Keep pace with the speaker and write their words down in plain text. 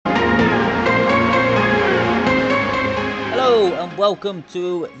welcome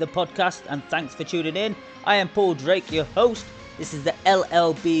to the podcast and thanks for tuning in. I am Paul Drake, your host. This is the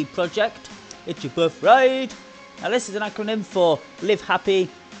LLB project. It's your birthright. Now this is an acronym for Live Happy,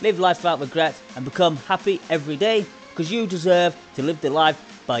 Live Life Without Regret and Become Happy Every Day, because you deserve to live the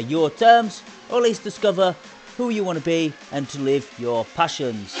life by your terms, or at least discover who you want to be and to live your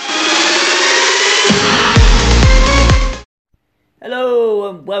passions. Hello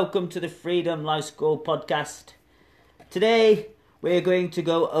and welcome to the Freedom Life School podcast. Today we're going to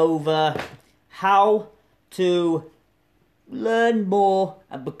go over how to learn more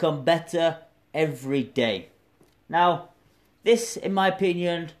and become better every day. Now, this, in my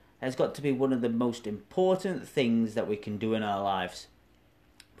opinion, has got to be one of the most important things that we can do in our lives.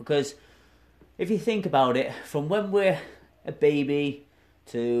 Because if you think about it, from when we're a baby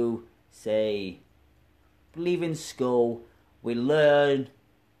to, say, leaving school, we learn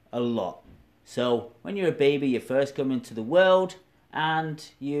a lot. So when you're a baby, you first come into the world and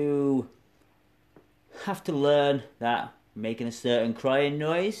you have to learn that making a certain crying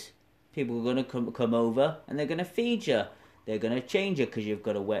noise, people are going to come over and they're going to feed you. They're going to change you because you've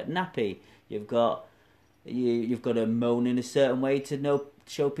got a wet nappy. You've got to moan in a certain way to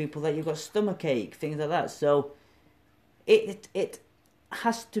show people that you've got stomachache, things like that. So it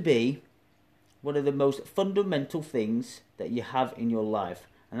has to be one of the most fundamental things that you have in your life,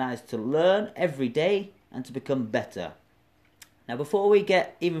 and that is to learn every day and to become better. Now, before we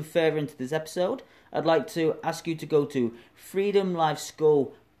get even further into this episode, I'd like to ask you to go to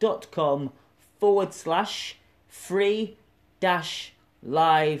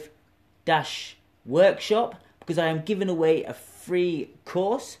freedomlifeschool.com/free-live-workshop, because I am giving away a free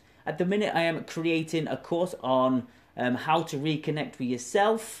course. At the minute, I am creating a course on how to reconnect with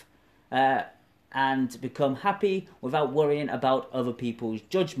yourself and become happy without worrying about other people's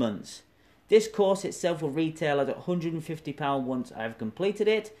judgments. This course itself will retail at £150 once I have completed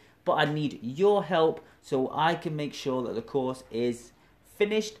it, but I need your help so I can make sure that the course is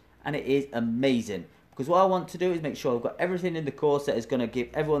finished and it is amazing. Because what I want to do is make sure I've got everything in the course that is going to give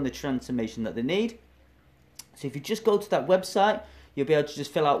everyone the transformation that they need. So if you just go to that website, you'll be able to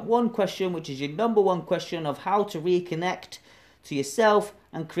just fill out one question, which is your number one question of how to reconnect to yourself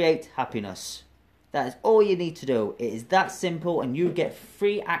and create happiness. That is all you need to do. It is that simple, and you get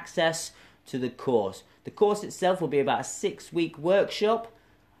free access to the course. The course itself will be about a 6-week workshop,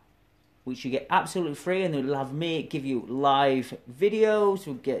 which you get absolutely free, and it'll have me give you live videos,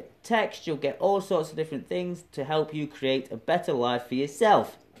 you'll get text, you'll get all sorts of different things to help you create a better life for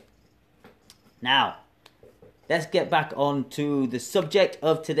yourself. Now, let's get back on to the subject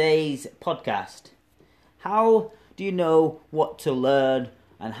of today's podcast. How do you know what to learn,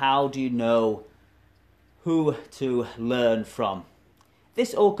 and how do you know who to learn from?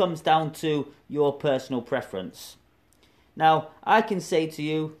 This all comes down to your personal preference. Now, I can say to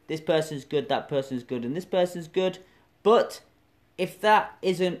you, this person's good, that person's good, and this person's good, but if that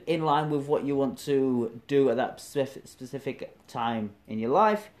isn't in line with what you want to do at that specific time in your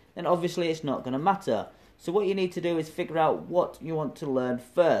life, then obviously it's not going to matter. So what you need to do is figure out what you want to learn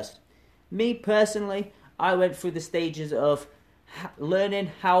first. Me personally, I went through the stages of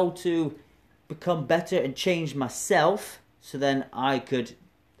learning how to become better and change myself, so then I could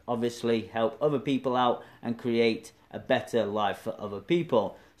obviously help other people out and create a better life for other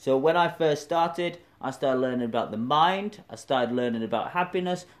people. So when I first started, I started learning about the mind, I started learning about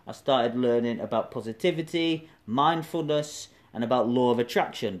happiness, I started learning about positivity, mindfulness, and about law of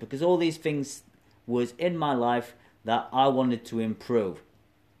attraction, because all these things was in my life that I wanted to improve.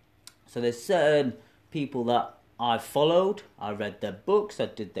 So there's certain people that I followed, I read their books, I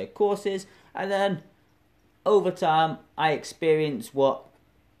did their courses, and then over time I experienced what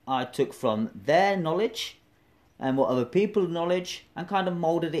I took from their knowledge and what other people's knowledge, and kind of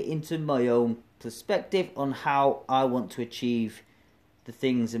molded it into my own perspective on how I want to achieve the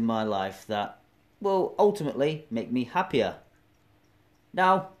things in my life that will ultimately make me happier.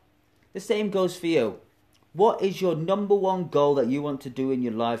 Now, the same goes for you. What is your number one goal that you want to do in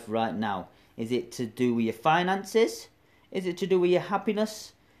your life right now? Is it to do with your finances? Is it to do with your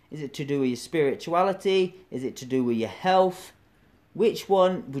happiness? Is it to do with your spirituality? Is it to do with your health? Which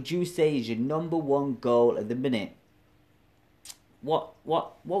one would you say is your number one goal at the minute? What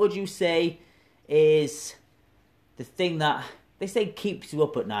would you say is the thing that they say keeps you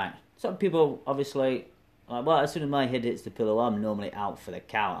up at night? Some people obviously, as soon as my head hits the pillow, I'm normally out for the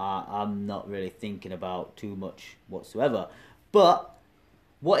count. I'm not really thinking about too much whatsoever. But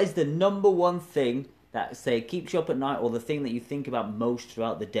what is the number one thing that, say, keeps you up at night, or the thing that you think about most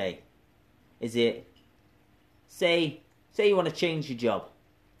throughout the day? Is it, say you want to change your job.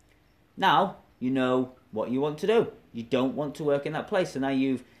 Now, you know what you want to do. You don't want to work in that place. So now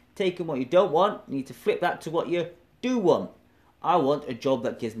you've taken what you don't want, you need to flip that to what you do want. I want a job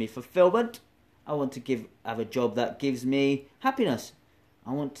that gives me fulfillment. I want to have a job that gives me happiness.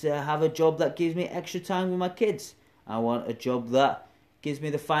 I want to have a job that gives me extra time with my kids. I want a job that gives me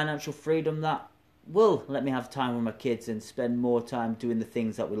the financial freedom that will let me have time with my kids and spend more time doing the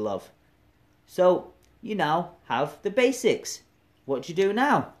things that we love. So you now have the basics. What do you do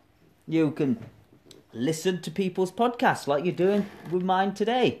now? You can listen to people's podcasts like you're doing with mine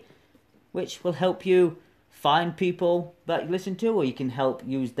today, which will help you find people that you listen to, or you can help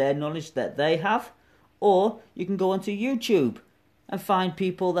use their knowledge that they have, or you can go onto YouTube and find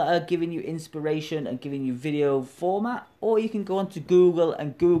people that are giving you inspiration and giving you video format, or you can go onto Google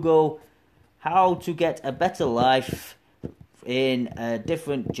and Google how to get a better life in a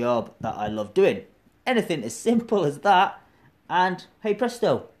different job that I love doing. Anything as simple as that, and hey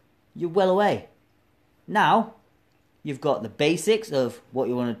presto, you're well away. Now, you've got the basics of what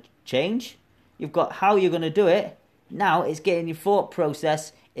you want to change. You've got how you're going to do it. Now it's getting your thought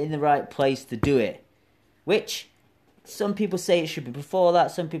process in the right place to do it. Which, some people say it should be before that,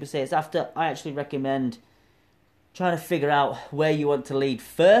 some people say it's after. I actually recommend trying to figure out where you want to lead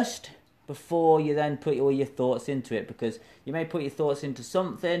first before you then put all your thoughts into it. Because you may put your thoughts into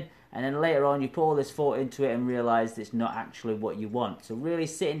something and then later on you put all this thought into it and realise it's not actually what you want. So really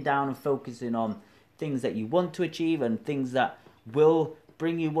sitting down and focusing on things that you want to achieve and things that will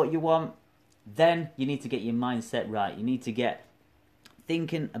bring you what you want, then you need to get your mindset right. You need to get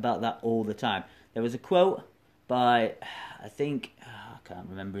thinking about that all the time. There was a quote by, I can't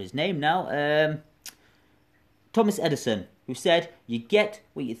remember his name now, Thomas Edison, who said, you get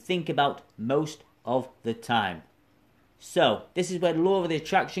what you think about most of the time. So, this is where the law of the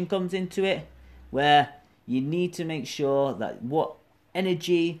attraction comes into it, where you need to make sure that what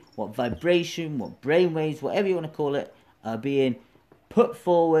energy, what vibration, what brainwaves, whatever you want to call it, are being put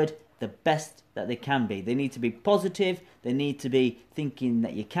forward the best that they can be. They need to be positive, they need to be thinking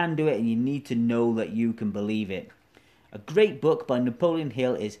that you can do it, and you need to know that you can believe it. A great book by Napoleon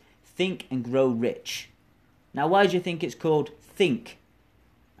Hill is Think and Grow Rich. Now, why do you think it's called Think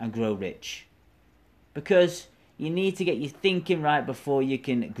and Grow Rich? Because you need to get your thinking right before you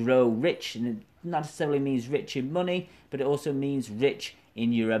can grow rich. And it not necessarily means rich in money, but it also means rich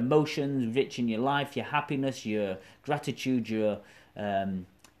in your emotions, rich in your life, your happiness, your gratitude, your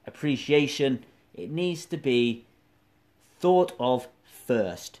appreciation. It needs to be thought of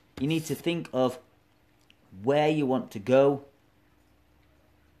first. You need to think of where you want to go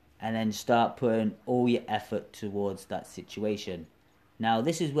and then start putting all your effort towards that situation. Now,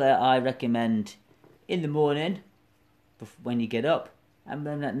 this is where I recommend in the morning when you get up, and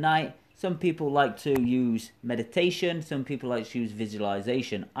then at night. Some people like to use meditation, some people like to use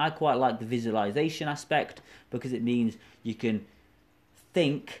visualization. I quite like the visualization aspect because it means you can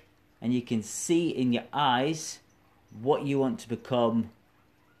think and you can see in your eyes what you want to become,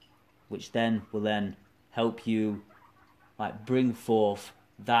 which then will then help you bring forth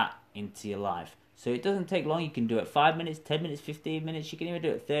that into your life. So it doesn't take long. You can do it 5 minutes, 10 minutes, 15 minutes. You can even do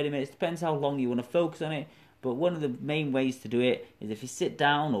it 30 minutes. Depends how long you want to focus on it. But one of the main ways to do it is if you sit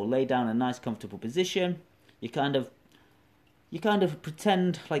down or lay down in a nice comfortable position, you kind of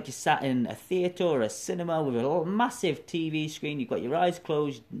pretend like you sat in a theatre or a cinema with a massive TV screen. You've got your eyes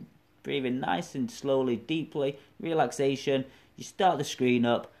closed, breathing nice and slowly, deeply, relaxation. You start the screen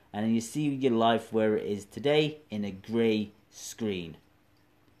up and then you see your life where it is today in a grey screen.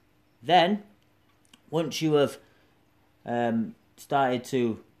 Then, once you have started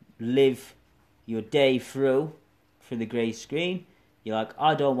to live your day through the grey screen, you're like,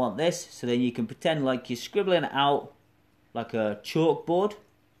 I don't want this. So then you can pretend like you're scribbling it out like a chalkboard,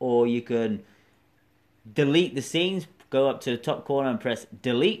 or you can delete the scenes, go up to the top corner and press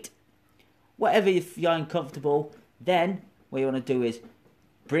delete. Whatever, if you're uncomfortable, then what you want to do is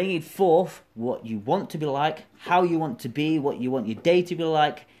bring it forth what you want to be like, how you want to be, what you want your day to be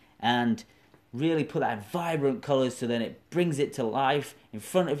like, and really put that in vibrant colours so then it brings it to life in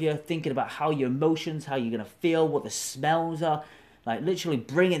front of you, thinking about how your emotions, how you're going to feel, what the smells are, like literally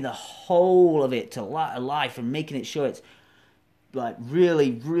bringing the whole of it to life and making it sure it's like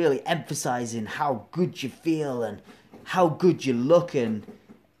really, really emphasising how good you feel and how good you look and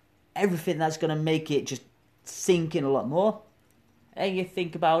everything that's going to make it just sink in a lot more. And you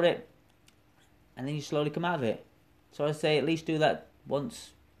think about it and then you slowly come out of it. So I say at least do that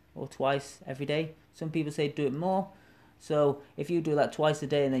once or twice every day. Some people say do it more. So if you do that twice a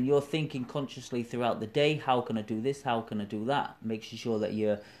day and then you're thinking consciously throughout the day, how can I do this, how can I do that, making sure that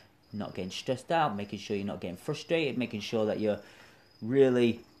you're not getting stressed out, making sure you're not getting frustrated, making sure that you're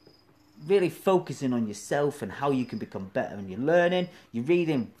really really focusing on yourself and how you can become better, and you're learning, you're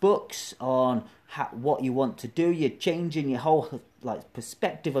reading books on what you want to do, you're changing your whole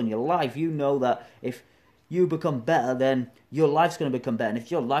perspective on your life. You know that if you become better, then your life's going to become better, and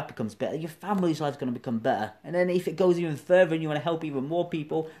if your life becomes better, your family's life's going to become better, and then if it goes even further and you want to help even more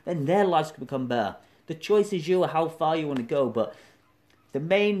people, then their lives can become better. The choice is you, how far you want to go. But the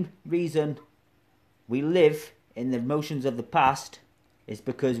main reason we live in the emotions of the past is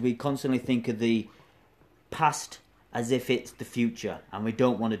because we constantly think of the past as if it's the future, and we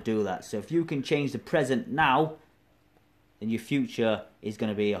don't want to do that. So if you can change the present now, then your future is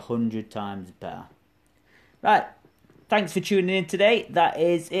going to be 100 times better. Right, thanks for tuning in today. That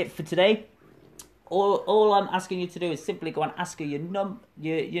is it for today. All I'm asking you to do is simply go and ask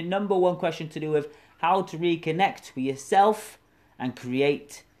your number one question to do with how to reconnect with yourself and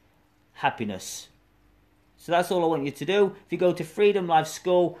create happiness. So that's all I want you to do. If you go to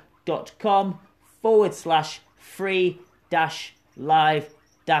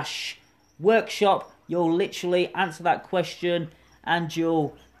freedomlifeschool.com/free-live-workshop, you'll literally answer that question and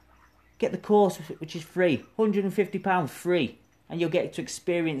you'll get the course, which is free, £150 free, and you'll get to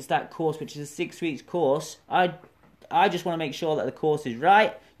experience that course, which is a 6 weeks course. I just want to make sure that the course is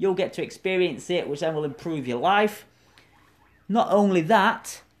right. You'll get to experience it, which then will improve your life. Not only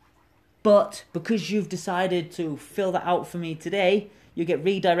that, but because you've decided to fill that out for me today, you get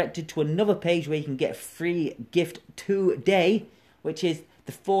redirected to another page where you can get a free gift today, which is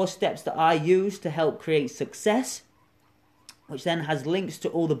the 4 steps that I use to help create success, which then has links to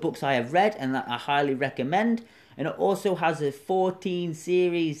all the books I have read and that I highly recommend. And it also has a 14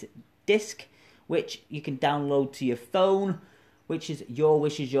 series disc, which you can download to your phone, which is Your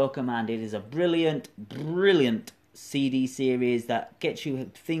Wish is Your Command. It is a brilliant, brilliant CD series that gets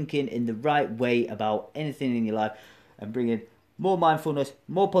you thinking in the right way about anything in your life and bringing more mindfulness,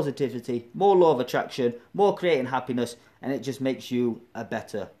 more positivity, more law of attraction, more creating happiness, and it just makes you a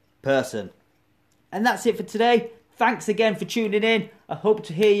better person. And that's it for today. Thanks again for tuning in. I hope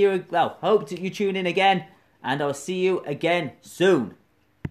that you tune in again, and I'll see you again soon.